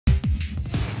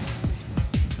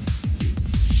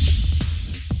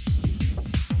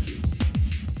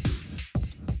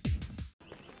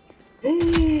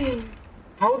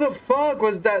How the fuck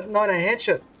was that not a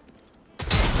headshot?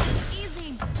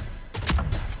 Easy.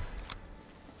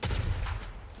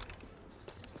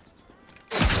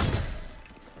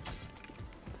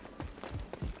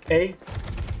 A.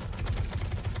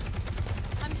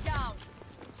 I'm down.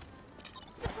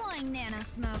 Deploying nano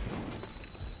smoke.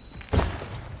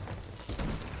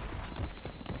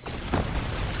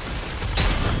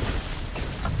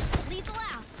 Lethal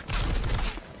out.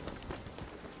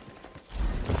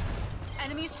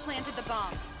 Enemies planted the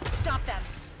bomb. Stop them.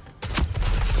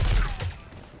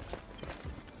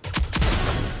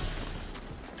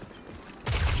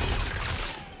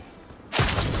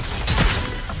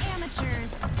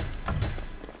 Amateurs.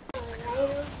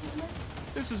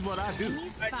 This is what I do.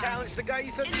 I challenged the guy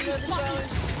you said you wanted to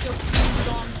challenge.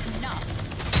 Long enough.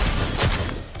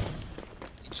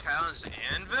 You challenged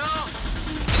Anvil?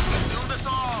 You doomed us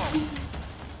all.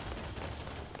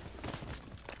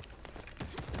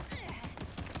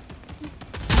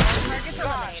 Targets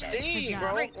Gosh, eliminated. Steve,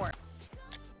 bro. Great work.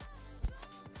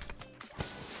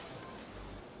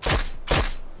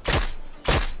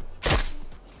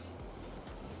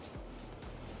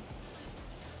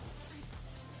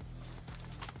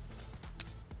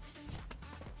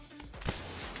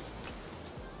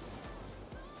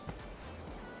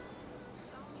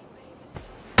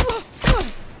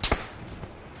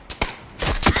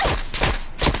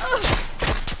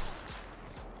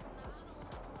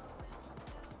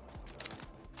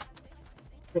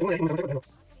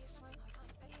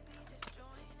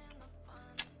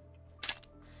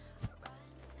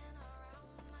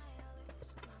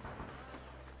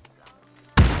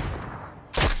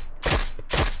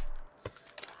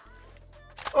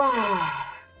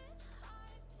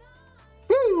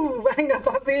 Venga,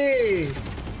 papi.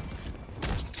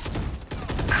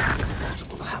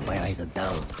 My eyes are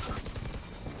down.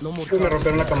 No more. Me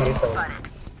rompieron la camarita, güey.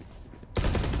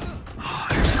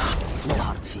 No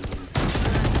hard feelings.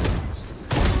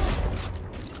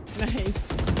 Nice.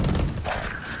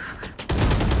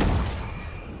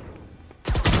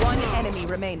 One enemy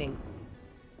remaining.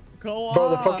 Go on. Bro,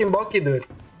 the fucking Bucky, dude.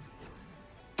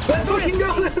 Let's fucking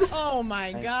go! Oh my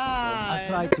I god.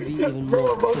 try to be even Bro,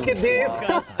 more. Bucky this!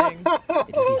 Disgusting. It'll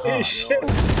be Holy hard. shit!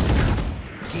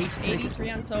 Cage trigger.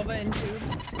 83 on Sova and tube.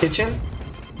 Kitchen?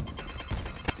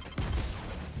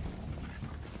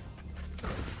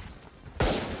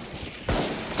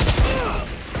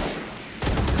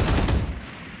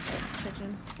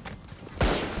 Kitchen.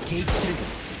 Cage trigger.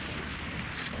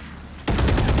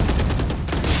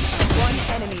 One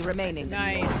enemy remaining.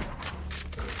 Nice.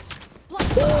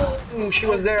 She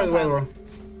was there as well, bro.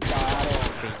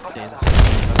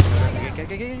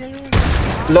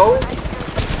 Low?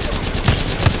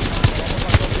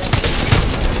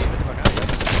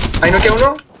 Ahí no queda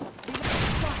uno.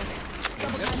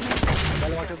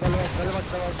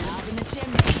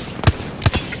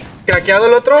 Craqueado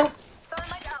el otro.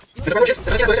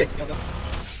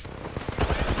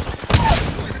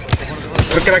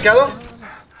 Craqueado.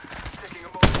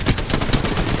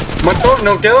 Muerto,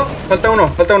 no quedo. Falta uno,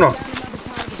 falta uno.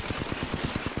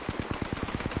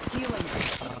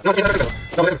 No,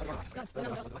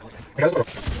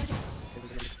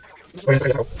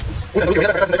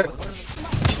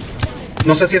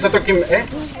 no sé si es otro Kim, ¿eh?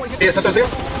 Sí, es otro tío.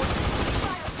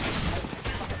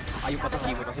 Hay un pato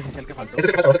aquí, güey. No sé si es el que faltó. Ese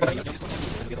es el que falta, ese es el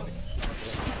que falta.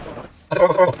 Hasta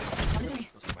abajo, hasta abajo.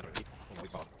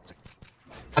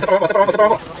 Hasta abajo, hasta abajo, hasta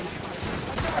abajo.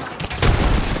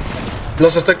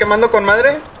 Los estoy quemando con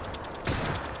madre.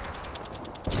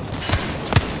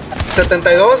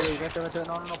 72.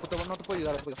 No, puto, no te puedo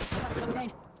ayudar, no te puedo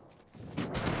ayudar.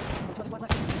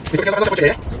 ¿Viste que se pasa ese coche,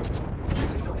 eh?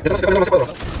 Yo no sé cómo se puedo.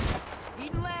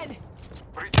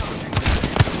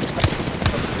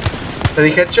 Te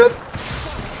di headshot.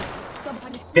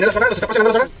 ¿Viene la zona? ¿Los está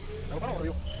presionando la zona?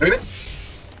 ¿Reviven?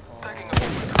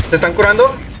 Se están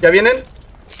curando. Ya vienen.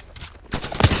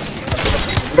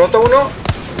 Roto uno.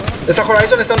 Esa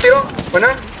Horizon está un tiro. Buena.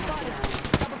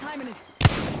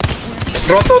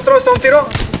 Roto otro. Está un tiro.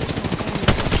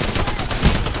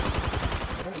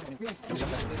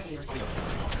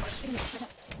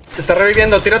 Está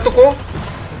reviviendo. Tira tu Q.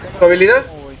 Tu habilidad.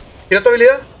 Tira tu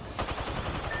habilidad.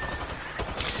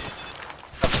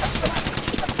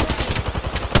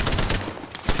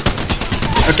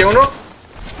 Aquí uno.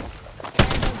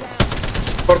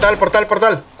 Portal, portal,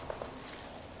 portal.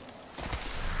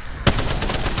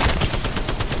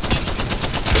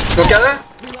 ¿Bloqueada?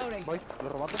 Voy, lo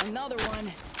robaste. Another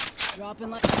one. Dropping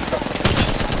like.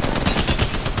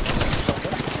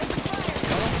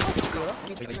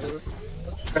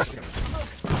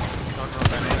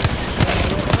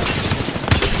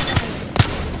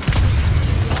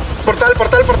 Portal,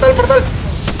 portal, portal, portal.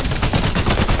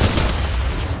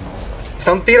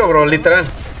 Está un tiro, bro, literal.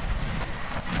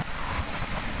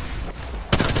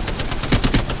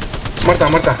 Muerta,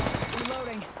 muerta.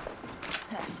 Reloading.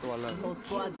 Whole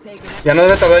squad taken. Ya no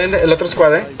debe tardar en el otro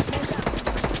squad,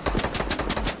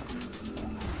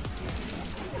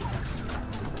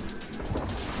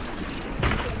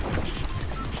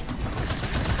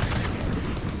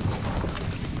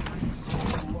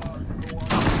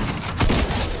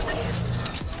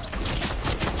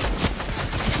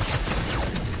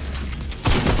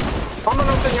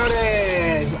 Vámonos,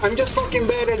 señores. I'm just fucking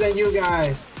better than you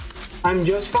guys. I'm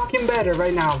just fucking better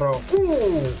right now, bro.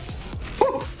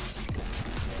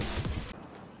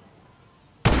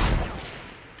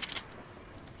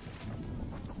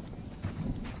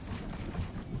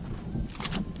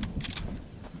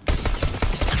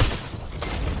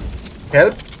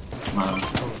 Help.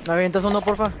 ¿Me avientas uno,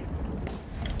 porfa?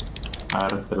 A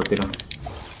ver, te lo tiro.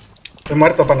 Estoy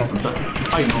muerto, pana.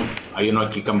 Ay, no. Hay uno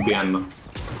aquí campeando.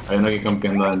 Hay uno aquí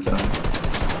campeando adentro.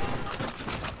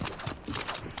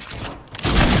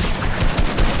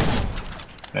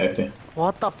 F.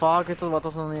 What the fuck, estos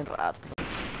vatos son bien ratos.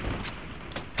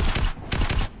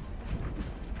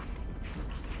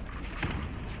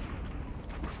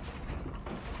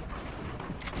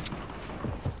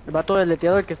 El vato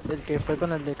deleteado, el que fue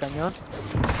con el de cañón.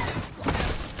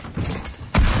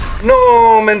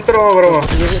 No, me entró, bro.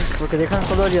 Porque dejan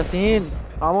solo al Yacine.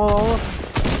 Vamos, vamos.